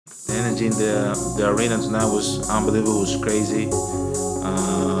The energy in the arena tonight was unbelievable. It was crazy, and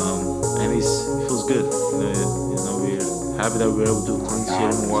it feels good. We're happy that we're able to clinch here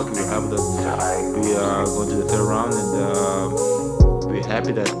in Milwaukee. We're happy that we are going to the third round, and we're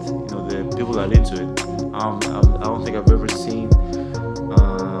happy that the people are into it. I don't think I've ever seen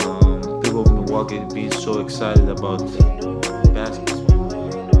people of Milwaukee be so excited about basketball.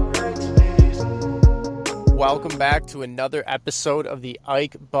 Welcome back to another episode of the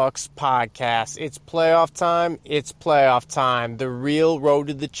Ike Bucks podcast. It's playoff time. It's playoff time. The real road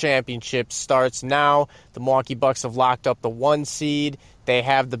to the championship starts now. The Milwaukee Bucks have locked up the 1 seed. They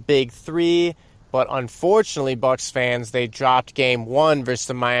have the big 3. But unfortunately, Bucks fans, they dropped game 1 versus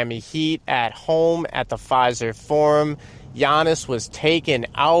the Miami Heat at home at the Pfizer Forum. Giannis was taken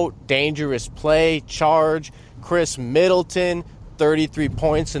out. Dangerous play, charge. Khris Middleton, 33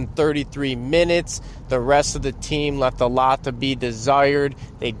 points in 33 minutes. The rest of the team left a lot to be desired.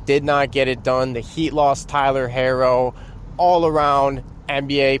 They did not get it done. The Heat lost Tyler Herro. All around,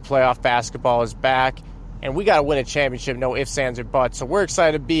 NBA playoff basketball is back. And we got to win a championship, no ifs, ands, or buts. So we're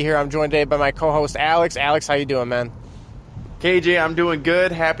excited to be here. I'm joined today by my co-host, Alex. Alex, how you doing, man? KJ, I'm doing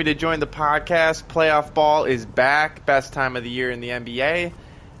good. Happy to join the podcast. Playoff ball is back. Best time of the year in the NBA.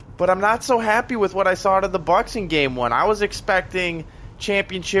 But I'm not so happy with what I saw out of the Bucks in Game 1. I was expecting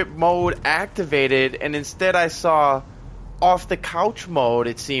championship mode activated, and instead I saw off-the-couch mode,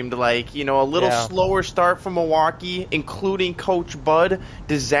 it seemed like. A little slower start from Milwaukee, including Coach Bud.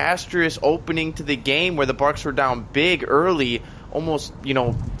 Disastrous opening to the game where the Bucks were down big early, almost,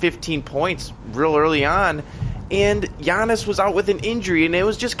 15 points real early on. And Giannis was out with an injury, and it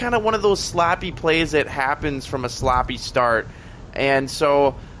was just kind of one of those sloppy plays that happens from a sloppy start. And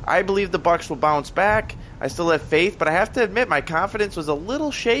so I believe the Bucks will bounce back. I still have faith, but I have to admit my confidence was a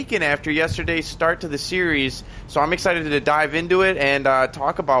little shaken after yesterday's start to the series. So I'm excited to dive into it and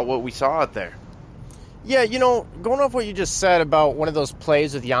talk about what we saw out there. Yeah, going off what you just said about one of those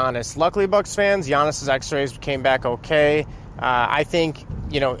plays with Giannis, luckily, Bucks fans, Giannis' x-rays came back okay. I think,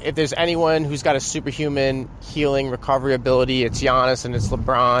 if there's anyone who's got a superhuman healing recovery ability, it's Giannis and it's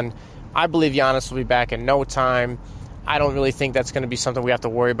LeBron. I believe Giannis will be back in no time. I don't really think that's going to be something we have to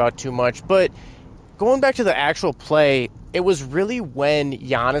worry about too much. But going back to the actual play, it was really when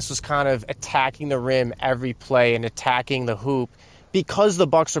Giannis was kind of attacking the rim every play and attacking the hoop because the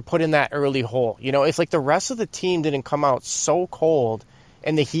Bucks are put in that early hole. It's like the rest of the team didn't come out so cold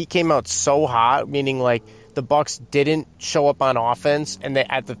and the Heat came out so hot, meaning like the Bucks didn't show up on offense, and they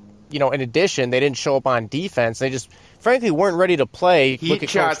in addition, they didn't show up on defense. They just frankly weren't ready to play. Heat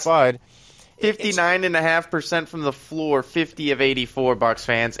shots. Coach Bud. 59.5% from the floor, 50 of 84 Bucks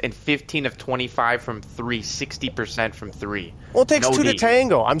fans, and 15 of 25 from 3, 60% from 3. Well, it takes two to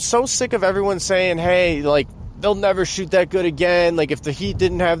tango. I'm so sick of everyone saying, hey, like, they'll never shoot that good again. Like, if the Heat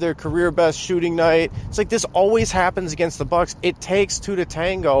didn't have their career best shooting night. It's like this always happens against the Bucks. It takes two to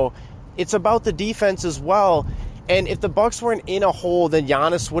tango. It's about the defense as well. And if the Bucks weren't in a hole, then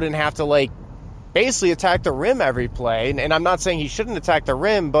Giannis wouldn't have to, basically attack the rim every play. And I'm not saying he shouldn't attack the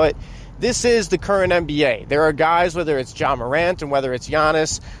rim, but this is the current NBA. There are guys, whether it's Ja Morant and whether it's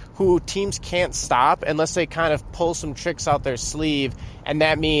Giannis, who teams can't stop unless they kind of pull some tricks out their sleeve. And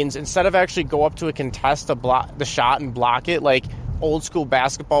that means instead of actually go up to a contest to block the shot and block it like old school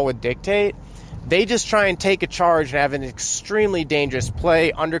basketball would dictate, they just try and take a charge and have an extremely dangerous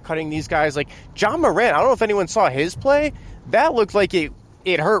play, undercutting these guys. Like Ja Morant, I don't know if anyone saw his play. That looked like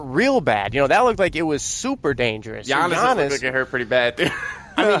it hurt real bad. That looked like it was super dangerous. Giannis looked like it hurt pretty bad, dude.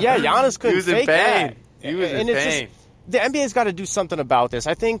 I mean, yeah, Giannis couldn't fake that. He was in pain. The NBA's got to do something about this.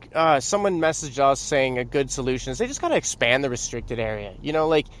 I think someone messaged us saying a good solution is they just got to expand the restricted area.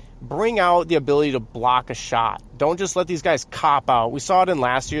 Bring out the ability to block a shot. Don't just let these guys cop out. We saw it in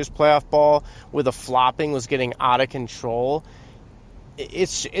last year's playoff ball where the flopping was getting out of control.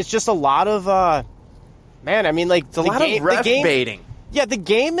 It's just a lot of it's a lot of ref baiting. Yeah, the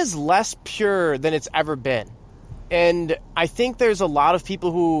game is less pure than it's ever been. And I think there's a lot of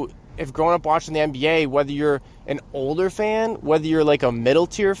people who have grown up watching the NBA, whether you're an older fan, whether you're like a middle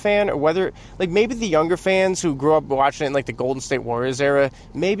tier fan, or whether maybe the younger fans who grew up watching it in the Golden State Warriors era,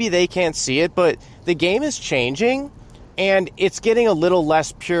 maybe they can't see it, but the game is changing and it's getting a little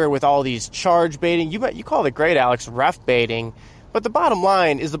less pure with all these charge baiting. You called it great, Alex, ref baiting. But the bottom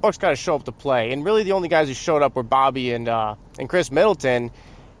line is the Bucks got to show up to play. And really the only guys who showed up were Bobby and Khris Middleton.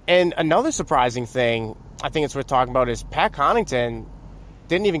 And another surprising thing I think it's worth talking about is Pat Connaughton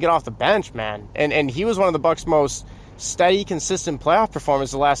didn't even get off the bench, man. And he was one of the Bucks' most steady, consistent playoff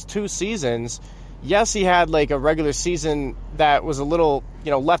performers the last 2 seasons. Yes, he had a regular season that was a little,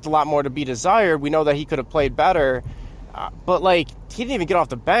 left a lot more to be desired. We know that he could have played better. But, like, he didn't even get off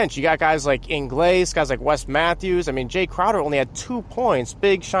the bench. You got guys like Ingles, guys like Wes Matthews. I mean, Jay Crowder only had 2 points.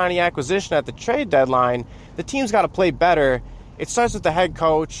 Big, shiny acquisition at the trade deadline. The team's got to play better. It starts with the head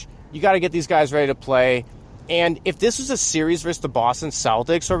coach. You got to get these guys ready to play. And if this was a series versus the Boston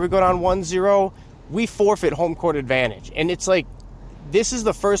Celtics where we go down 1-0, we forfeit home court advantage. And it's like, this is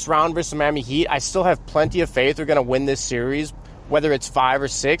the first round versus the Miami Heat. I still have plenty of faith we're going to win this series, whether it's 5 or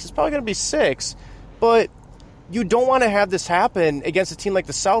 6. It's probably going to be 6. But you don't want to have this happen against a team like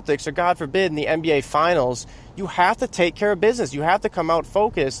the Celtics or, God forbid, in the NBA Finals. You have to take care of business. You have to come out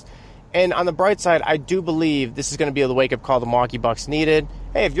focused. And on the bright side, I do believe this is going to be the wake-up call the Milwaukee Bucks needed.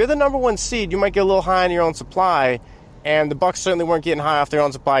 Hey, if you're the number 1 seed, you might get a little high on your own supply, and the Bucks certainly weren't getting high off their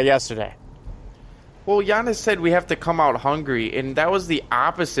own supply yesterday. Well, Giannis said we have to come out hungry, and that was the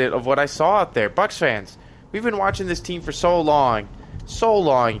opposite of what I saw out there. Bucks fans, we've been watching this team for so long.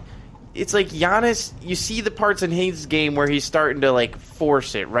 It's like Giannis, you see the parts in his game where he's starting to, like,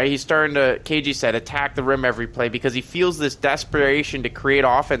 force it, right? He's starting to, KG said, attack the rim every play because he feels this desperation to create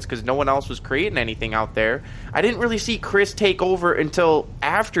offense because no one else was creating anything out there. I didn't really see Khris take over until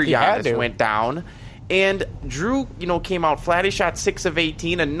after Giannis went down. And Drew, came out flat. He shot 6 of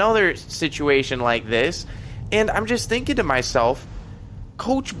 18, another situation like this. And I'm just thinking to myself,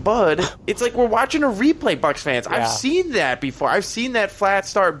 Coach Bud, it's like we're watching a replay, Bucks fans. Yeah. I've seen that before. I've seen that flat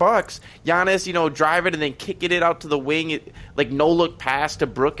start Bucks. Giannis, drive it and then kicking it out to the wing, like no-look pass to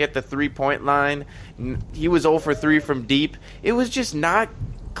Brook at the three-point line. He was 0 for 3 from deep. It was just not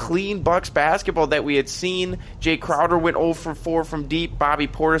clean Bucks basketball that we had seen. Jay Crowder went 0 for 4 from deep. Bobby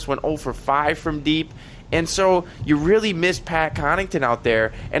Portis went 0 for 5 from deep. And so you really missed Pat Connaughton out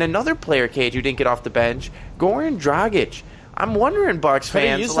there. And another player, Cage, who didn't get off the bench, Goran Dragic. I'm wondering, Bucks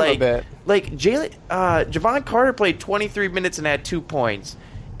fans, Javon Carter played 23 minutes and had 2 points.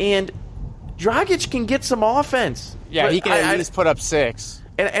 And Dragic can get some offense. Yeah, he can at least put up 6.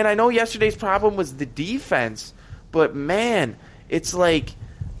 And I know yesterday's problem was the defense, but, man, it's like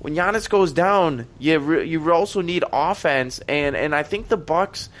when Giannis goes down, you also need offense. And I think the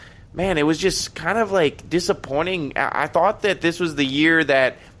Bucks, man, it was just kind of like disappointing. I thought that this was the year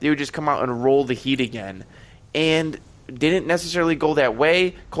that they would just come out and roll the Heat again. And didn't necessarily go that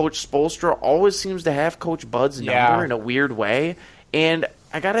way. Coach Spoelstra always seems to have Coach Bud's number in a weird way. And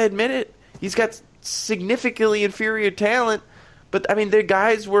I got to admit it, he's got significantly inferior talent. But, I mean, the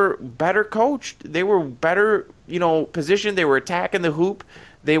guys were better coached. They were better, positioned. They were attacking the hoop.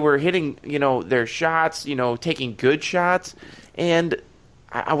 They were hitting, their shots, taking good shots. And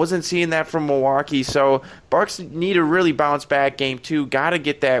I wasn't seeing that from Milwaukee. So Bucks need to really bounce back game 2. Got to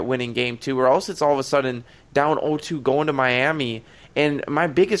get that winning game 2, or else it's all of a sudden down 0-2 going to Miami. And my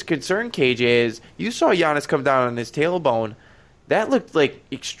biggest concern, KJ, is you saw Giannis come down on his tailbone. That looked like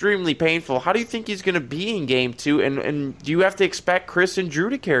extremely painful. How do you think he's going to be in game 2? And do you have to expect Khris and Drew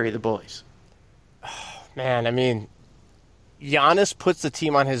to carry the boys? Man, I mean, Giannis puts the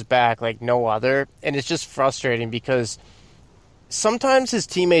team on his back like no other. And it's just frustrating because sometimes his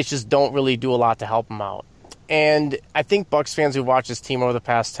teammates just don't really do a lot to help him out. And I think Bucks fans who watched this team over the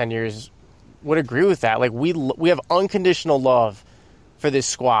past 10 years would agree with that. Like, we have unconditional love for this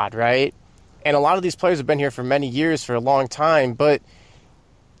squad, right? And a lot of these players have been here for many years, for a long time, but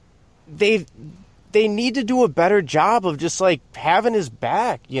they need to do a better job of just, like, having his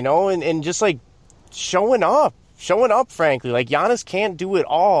back, and just, like, showing up, frankly. Like, Giannis can't do it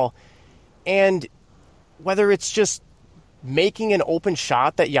all. And whether it's just making an open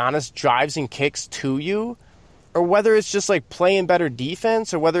shot that Giannis drives and kicks to you, or whether it's just, like, playing better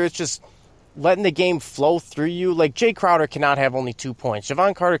defense, or whether it's just letting the game flow through you. Like, Jay Crowder cannot have only 2 points.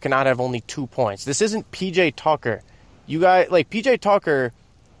 Javon Carter cannot have only 2 points. This isn't P.J. Tucker. You guys, like, P.J. Tucker,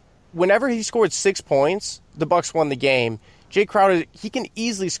 whenever he scored 6 points, the Bucks won the game. Jay Crowder, he can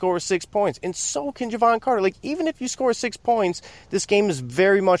easily score 6 points, and so can Javon Carter. Like, even if you score 6 points, this game is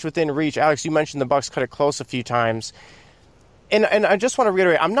very much within reach. Alex, you mentioned the Bucks cut it close a few times. And I just want to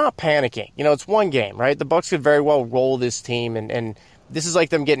reiterate, I'm not panicking. It's one game, right? The Bucks could very well roll this team, and this is like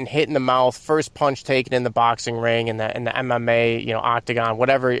them getting hit in the mouth, first punch taken in the boxing ring, in the MMA, octagon,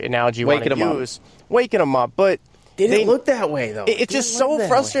 whatever analogy you want to use. Waking them up. But didn't look that way, though. It's just so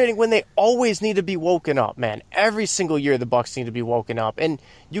frustrating when they always need to be woken up, man. Every single year the Bucks need to be woken up. And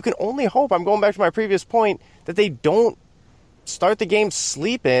you can only hope, I'm going back to my previous point, that they don't start the game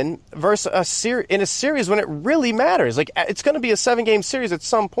sleeping versus in a series when it really matters. Like, it's going to be a 7-game series at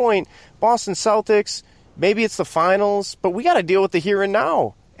some point. Boston Celtics, maybe it's the finals, but we got to deal with the here and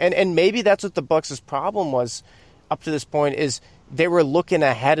now. And maybe that's what the Bucks' problem was up to this point, is they were looking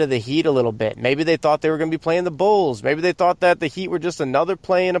ahead of the Heat a little bit. Maybe they thought they were going to be playing the Bulls. Maybe they thought that the Heat were just another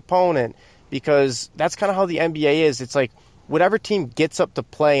playing opponent. because that's kind of how the NBA is. It's like whatever team gets up to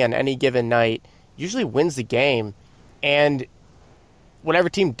play on any given night usually wins the game, and whatever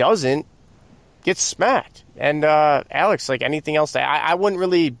team doesn't gets smacked. And Alex, like anything else, I wouldn't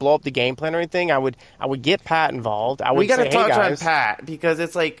really blow up the game plan or anything. I would get Pat involved. We got to touch hey, on Pat, because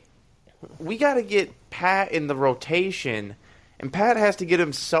it's like we got to get Pat in the rotation, and Pat has to get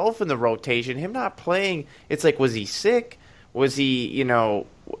himself in the rotation. Him not playing, it's like, was he sick? Was he,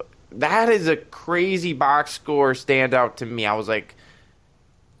 that is a crazy box score standout to me. I was like,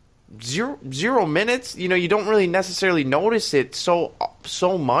 0 minutes. You don't really necessarily notice it so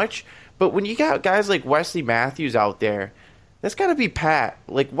much. But when you got guys like Wesley Matthews out there, that's got to be Pat.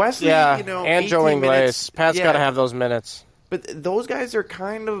 Like Wesley, and Joe Ingles. Pat's got to have those minutes. But those guys are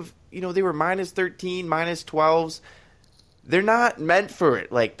kind of, they were minus 13, minus 12s. They're not meant for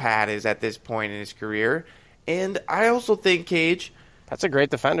it like Pat is at this point in his career. And I also think, Cage, Pat's a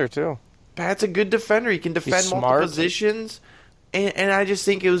great defender, too. Pat's a good defender. He can defend multiple positions. And I just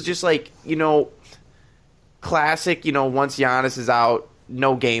think it was just like, classic, once Giannis is out,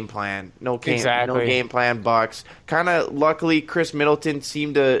 no game plan. No game plan, Bucks. Kind of luckily, Khris Middleton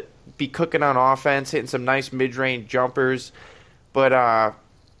seemed to be cooking on offense, hitting some nice mid-range jumpers. But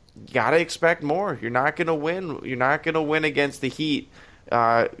you got to expect more. You're not going to win. You're not going to win against the Heat,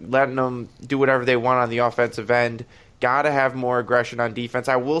 letting them do whatever they want on the offensive end. Got to have more aggression on defense.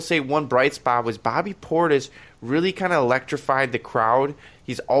 I will say one bright spot was Bobby Portis really kind of electrified the crowd.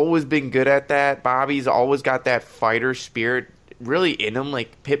 He's always been good at that. Bobby's always got that fighter spirit really in him,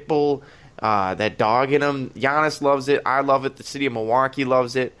 like Pitbull, that dog in him. Giannis loves it. I love it. The city of Milwaukee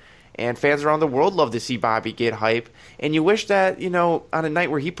loves it. And fans around the world love to see Bobby get hype. And you wish that, on a night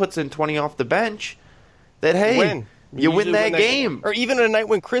where he puts in 20 off the bench, that, hey, you win that game. Or even on a night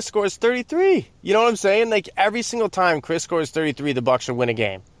when Khris scores 33. You know what I'm saying? Like, every single time Khris scores 33, the Bucks should win a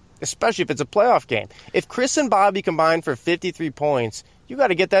game, especially if it's a playoff game. If Khris and Bobby combine for 53 points, you got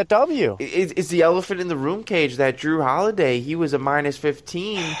to get that W. It's the elephant in the room, Cage, that Drew Holiday, he was a minus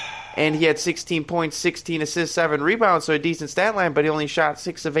 15, and he had 16 points, 16 assists, 7 rebounds, so a decent stat line, but he only shot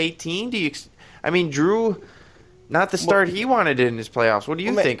 6 of 18. Drew, not the start he wanted in his playoffs. What do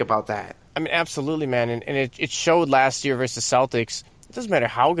you think about that? I mean, absolutely, man, and it showed last year versus Celtics. It doesn't matter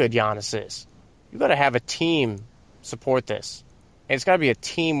how good Giannis is. You got to have a team support this. And it's got to be a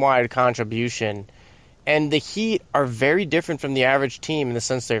team-wide contribution. And the Heat are very different from the average team in the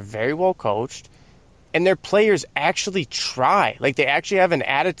sense they're very well coached, and their players actually try. Like, they actually have an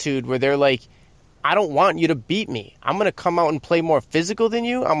attitude where they're like, I don't want you to beat me. I'm going to come out and play more physical than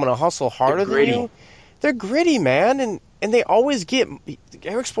you. I'm going to hustle harder than you. They're gritty, man, and they always get –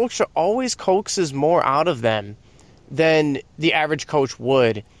 Eric Spoelstra always coaxes more out of them than the average coach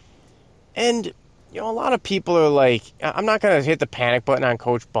would. And – a lot of people are like, I'm not going to hit the panic button on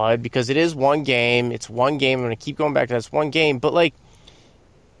Coach Bud because it is one game. It's one game. I'm going to keep going back to this one game. But, like,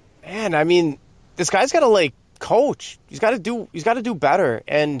 man, I mean, this guy's got to, like, coach. He's got to do better.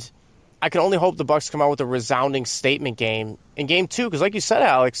 And I can only hope the Bucks come out with a resounding statement game in Game 2. Because, like you said,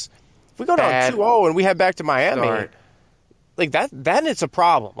 Alex, if we go down 2-0 and we head back to Miami, like that, then it's a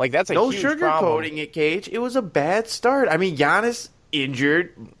problem. Like, that's a huge problem. No sugarcoating it, Cage. It was a bad start. I mean, Giannis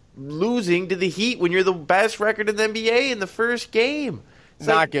injured, losing to the Heat when you're the best record in the NBA in the first game. It's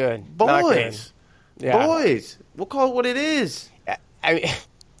not like, good. Boys. Not good. Yeah. Boys. We'll call it what it is. I mean,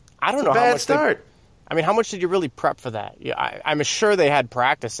 I don't know how much bad start. How much did you really prep for that? I'm sure they had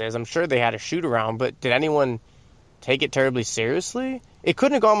practices. I'm sure they had a shoot-around, but did anyone take it terribly seriously? It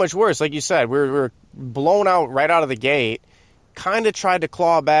couldn't have gone much worse. Like you said, we were blown out right out of the gate. Kind of tried to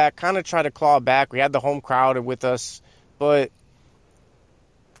claw back. We had the home crowd with us, but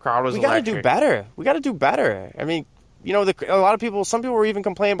crowd was we got to do better. I mean, some people were even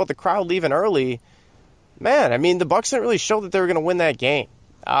complaining about the crowd leaving early. Man, I mean, the Bucks didn't really show that they were going to win that game.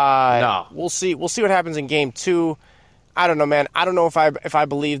 No. We'll see what happens in Game 2. I don't know, man. I don't know if I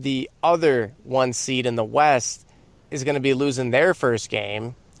believe the other one seed in the West is going to be losing their first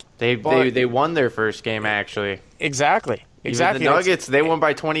game. They won their first game, actually. Exactly. Even the Nuggets, they won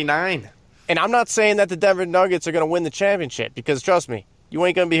by 29. And I'm not saying that the Denver Nuggets are going to win the championship because, trust me, you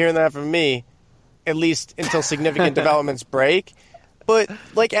ain't going to be hearing that from me, at least until significant developments break. But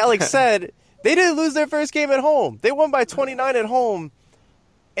like Alex said, they didn't lose their first game at home. They won by 29 at home.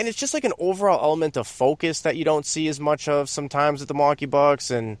 And it's just like an overall element of focus that you don't see as much of sometimes with the Milwaukee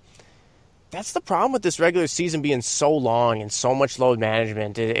Bucks. And that's the problem with this regular season being so long and so much load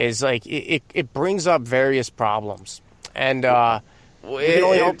management. It brings up various problems. And we can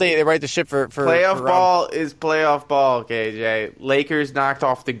only hope they right the ship for playoff ball is playoff ball, KJ. Lakers knocked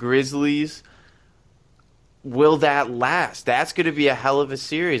off the Grizzlies. Will that last? That's going to be a hell of a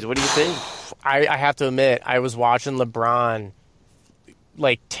series. What do you think? I have to admit, I was watching LeBron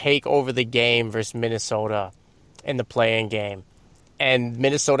take over the game versus Minnesota in the play-in game. And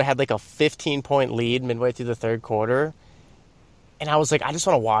Minnesota had a 15-point lead midway through the third quarter. And I was like, I just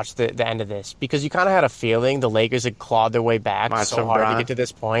want to watch the end of this because you kind of had a feeling the Lakers had clawed their way back so hard to get to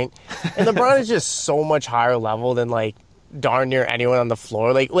this point. And LeBron is just so much higher level than darn near anyone on the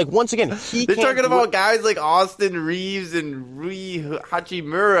floor. Once again, they're talking about guys like Austin Reeves and Rui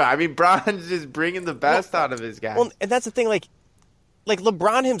Hachimura. I mean, Bron's just bringing the best out of his guys. Well, and that's the thing.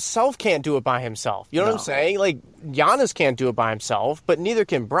 LeBron himself can't do it by himself. You know what I'm saying? Giannis can't do it by himself, but neither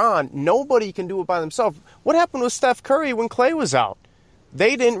can Bron. Nobody can do it by themselves. What happened with Steph Curry when Klay was out?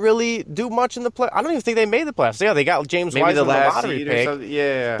 They didn't really do much in the play. I don't even think they made the playoffs. Yeah, they got James Wiseman, the lottery pick.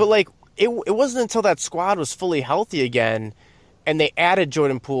 Yeah. But it wasn't until that squad was fully healthy again, and they added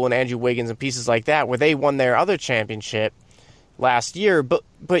Jordan Poole and Andrew Wiggins and pieces like that, where they won their other championship last year. But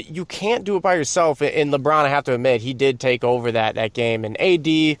you can't do it by yourself. And LeBron, I have to admit, he did take over that game. And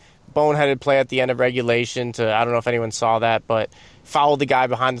AD, boneheaded play at the end of regulation I don't know if anyone saw that, but fouled the guy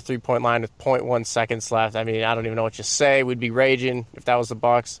behind the three-point line with 0.1 seconds left. I mean, I don't even know what you say. We'd be raging if that was the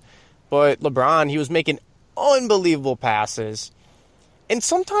Bucks. But LeBron, he was making unbelievable passes. And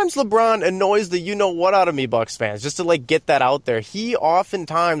sometimes LeBron annoys the you-know-what out of me, Bucks fans, just to get that out there. He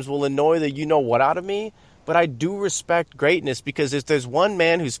oftentimes will annoy the you-know-what out of me, but I do respect greatness because if there's one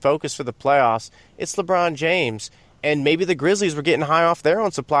man who's focused for the playoffs, it's LeBron James. And maybe the Grizzlies were getting high off their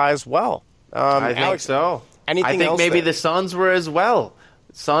own supply as well. I think so. I think maybe the Suns were as well.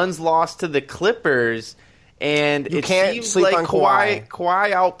 Suns lost to the Clippers, and it seems like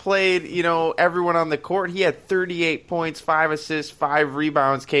Kawhi outplayed everyone on the court. He had 38 points, 5 assists, 5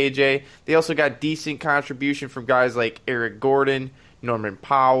 rebounds, KJ. They also got decent contribution from guys like Eric Gordon, Norman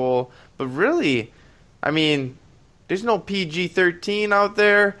Powell. But really, I mean, there's no PG-13 out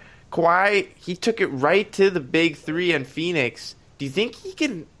there. Kawhi, he took it right to the big three in Phoenix. Do you think he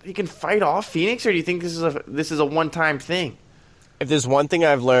can fight off Phoenix, or do you think this is a one-time thing? If there's one thing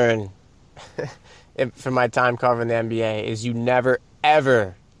I've learned from my time covering the NBA is you never,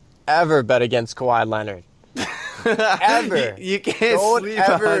 ever, ever bet against Kawhi Leonard. Ever. You can't Don't sleep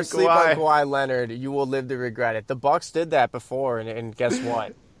ever on sleep on Kawhi Leonard. You will live to regret it. The Bucks did that before, and guess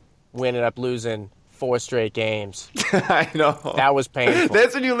what? We ended up losing 4 straight games. I know. That was painful.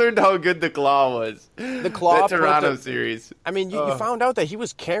 That's when you learned how good the Claw was. The Claw. The Toronto series. I mean, you found out that he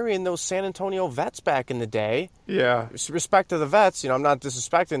was carrying those San Antonio vets back in the day. Yeah. Respect to the vets. I'm not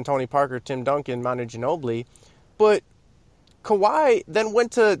disrespecting Tony Parker, Tim Duncan, Manu Ginobili. But Kawhi then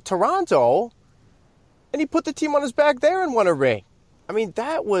went to Toronto, and he put the team on his back there and won a ring. I mean,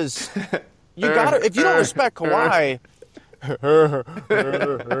 that was... You gotta... If you don't respect Kawhi... I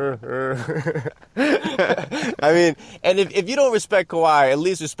mean, and if you don't respect Kawhi, at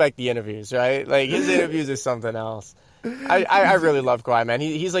least respect the interviews, right? His interviews are something else. I really love Kawhi, man.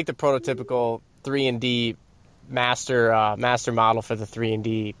 He's like the prototypical 3-and-D master model for the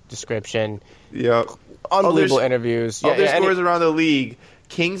 3-and-D description. Yep. Unbelievable interviews. Other scores around the league.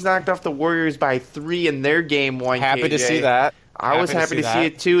 Kings knocked off the Warriors by 3 in their game 1. Happy KJ. to see that. I was happy to see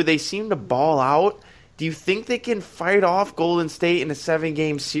it too. They seem to ball out. Do you think they can fight off Golden State in a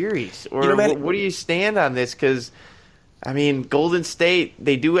 7-game series? Or what do you stand on this? Because, I mean, Golden State,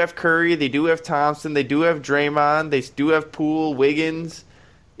 they do have Curry, they do have Thompson, they do have Draymond, they do have Poole, Wiggins.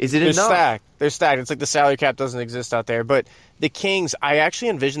 Is it enough? They're stacked. It's like the salary cap doesn't exist out there. But the Kings, I actually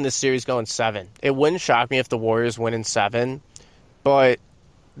envision this series going 7. It wouldn't shock me if the Warriors win in 7. But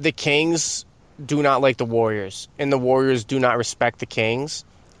the Kings do not like the Warriors, and the Warriors do not respect the Kings.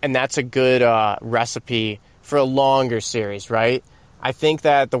 And that's a good recipe for a longer series, right? I think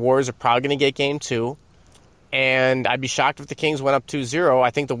that the Warriors are probably going to get game 2. And I'd be shocked if the Kings went up 2-0. I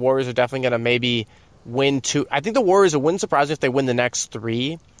think the Warriors are definitely going to maybe win 2. I think the Warriors wouldn't surprise me if they win the next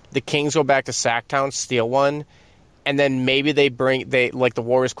 3. The Kings go back to Sacktown, steal one. And then maybe the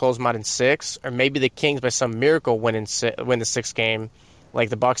Warriors close them out in 6. Or maybe the Kings, by some miracle, win the 6th game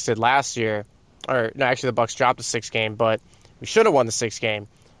like the Bucks did last year. Or, no, actually the Bucks dropped the 6th game, but we should have won the 6th game.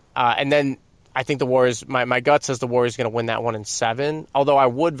 And then I think the Warriors, my gut says the Warriors are going to win that one in 7, although I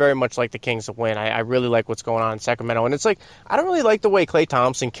would very much like the Kings to win. I really like what's going on in Sacramento. And it's I don't really like the way Klay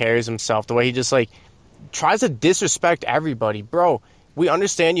Thompson carries himself, the way he just tries to disrespect everybody. Bro, we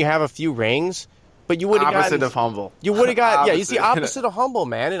understand you have a few rings, but you would have opposite of humble. You would have got, he's the opposite of humble,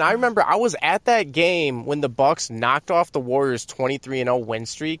 man. And I remember I was at that game when the Bucks knocked off the Warriors' 23-0 win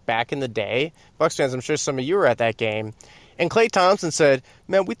streak back in the day. Bucks fans, I'm sure some of you were at that game. And Klay Thompson said,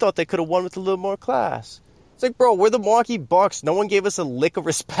 man, we thought they could have won with a little more class. It's like, bro, we're the Milwaukee Bucks. No one gave us a lick of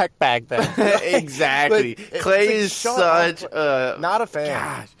respect back then. Exactly. Clay is such a... Not a fan.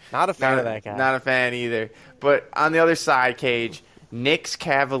 Gosh. Not a fan of that guy. Not a fan either. But on the other side, Cage, Knicks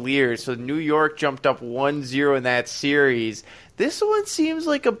Cavaliers. So New York jumped up 1-0 in that series. This one seems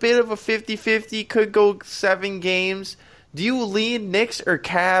like a bit of a 50-50. Could go 7 games. Do you lean Knicks or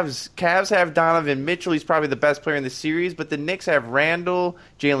Cavs? Cavs have Donovan Mitchell. He's probably the best player in the series. But the Knicks have Randall,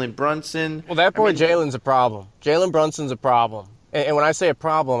 Jalen Brunson. Well, that boy Jalen's a problem. Jalen Brunson's a problem. And when I say a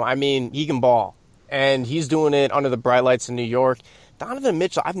problem, I mean he can ball. And he's doing it under the bright lights in New York. Donovan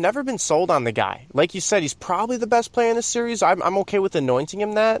Mitchell, I've never been sold on the guy. Like you said, he's probably the best player in the series. I'm okay with anointing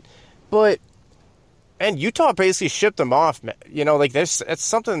him that. And Utah basically shipped him off. You know, like it's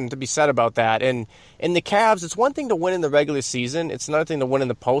something to be said about that. And in the Cavs, it's one thing to win in the regular season. It's another thing to win in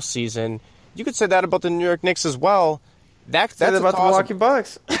the postseason. You could say that about the New York Knicks as well. That's about the Milwaukee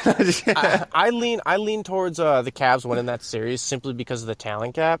Bucks. I lean towards the Cavs winning that series simply because of the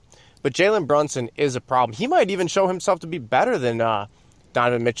talent gap. But Jalen Brunson is a problem. He might even show himself to be better than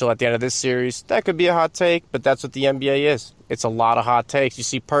Donovan Mitchell at the end of this series. That could be a hot take, but that's what the NBA is. It's a lot of hot takes. You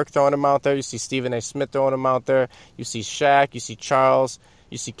see Perk throwing him out there. You see Stephen A. Smith throwing him out there. You see Shaq. You see Charles.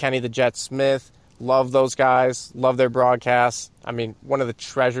 You see Kenny the Jet Smith. Love those guys. Love their broadcasts. I mean, one of the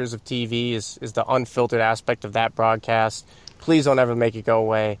treasures of TV is the unfiltered aspect of that broadcast. Please don't ever make it go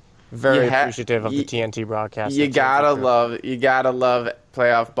away. Very appreciative of the TNT broadcast. You gotta love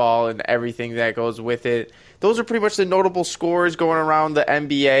playoff ball and everything that goes with it. Those are pretty much the notable scores going around the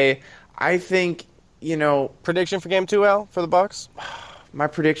NBA. I think, prediction for Game 2, Al, for the Bucks? My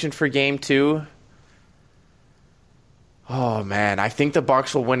prediction for Game 2? Oh, man. I think the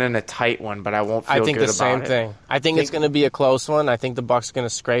Bucks will win in a tight one, but I won't feel good about it. I think the same thing. I think it's going to be a close one. I think the Bucks are going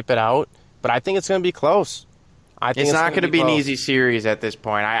to scrape it out, but I think it's going to be close. I think it's not going to be an easy series at this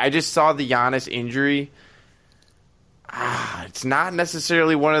point. I just saw the Giannis injury. It's not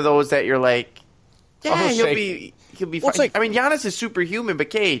necessarily one of those that you're like, yeah, he'll be fine. Like, I mean, Giannis is superhuman, but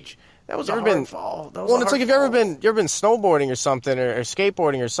Cage, that was a hard fall. It's like if you ever been snowboarding or something or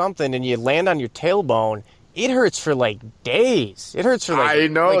skateboarding or something, and you land on your tailbone. It hurts for days. It hurts for I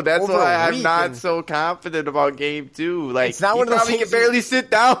know. That's why I'm not so confident about Game 2. It's not one of those things. He can barely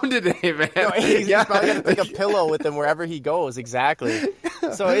sit down today, man. No, he's probably gonna take a pillow with him wherever he goes. Exactly.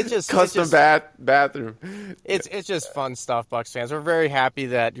 So it's just custom bathroom. It's just fun stuff, Bucks fans. We're very happy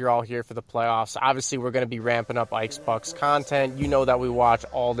that you're all here for the playoffs. Obviously, we're going to be ramping up Ike's Bucks content. You know that we watch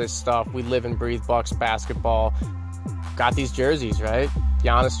all this stuff. We live and breathe Bucks basketball. Got these jerseys, right?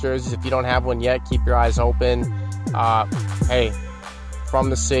 Giannis jerseys. If you don't have one yet, keep your eyes open. Hey, from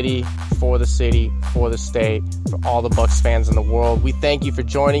the city, for the state, for all the Bucks fans in the world, we thank you for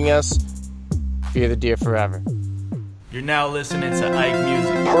joining us. Fear the deer forever. You're now listening to Ike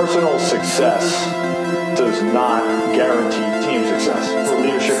Music. Personal success does not guarantee team success. What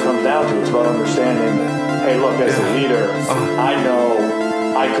leadership comes down to, it's about understanding, hey, look, as a leader, I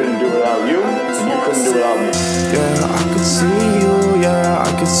know I couldn't do it without you, and you couldn't do it without me. Yeah, I could see you, yeah,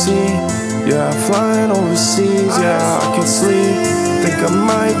 I could see. Yeah, flying overseas, yeah, I can sleep. Think I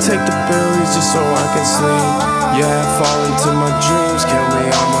might take the billies just so I can sleep. Yeah, fall into my dreams, kill me,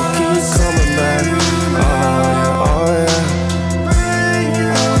 I'ma keep coming back. Oh yeah, oh yeah. I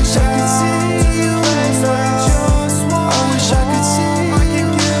wish I could see you right now. I wish I could see I can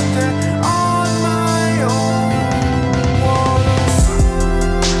get there on my own.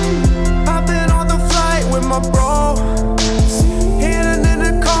 I've been on the flight with my bro, hidden in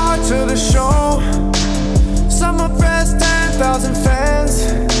the car to the show. Summer fest, 10,000 fans.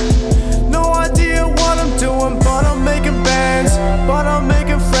 No idea what I'm doing, but I'm making bands, but I'm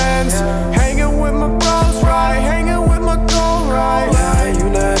making friends. Hanging with my bros, right? Hanging with my goal, right? Yeah, you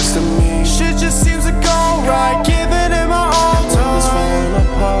next to me. Shit just seems to go right. Giving it my all time. It's falling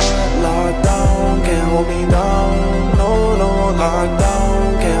apart. Locked down, can't hold me down. No, no, locked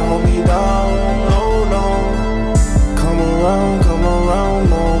down, can't hold me down. No, no. Come around,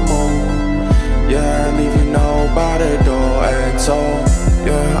 no more. Yeah, leave you nobody, door XO.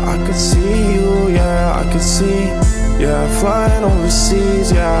 Yeah, I could see you, yeah, I could see. Yeah, flying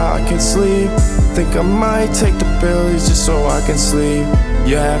overseas, yeah, I can sleep. Think I might take the billies just so I can sleep.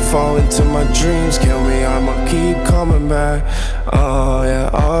 Yeah, fall into my dreams, kill me, I'ma keep coming back. Oh yeah,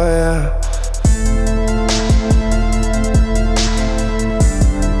 oh yeah.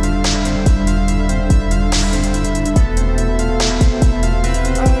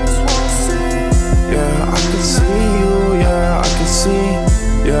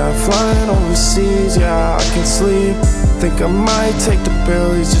 Yeah, flying overseas, yeah, I can sleep. Think I might take the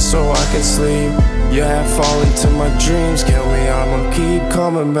billies just so I can sleep. You have fallen to my dreams, kill me, I'ma keep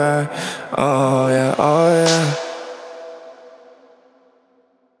coming back. Oh yeah, oh yeah.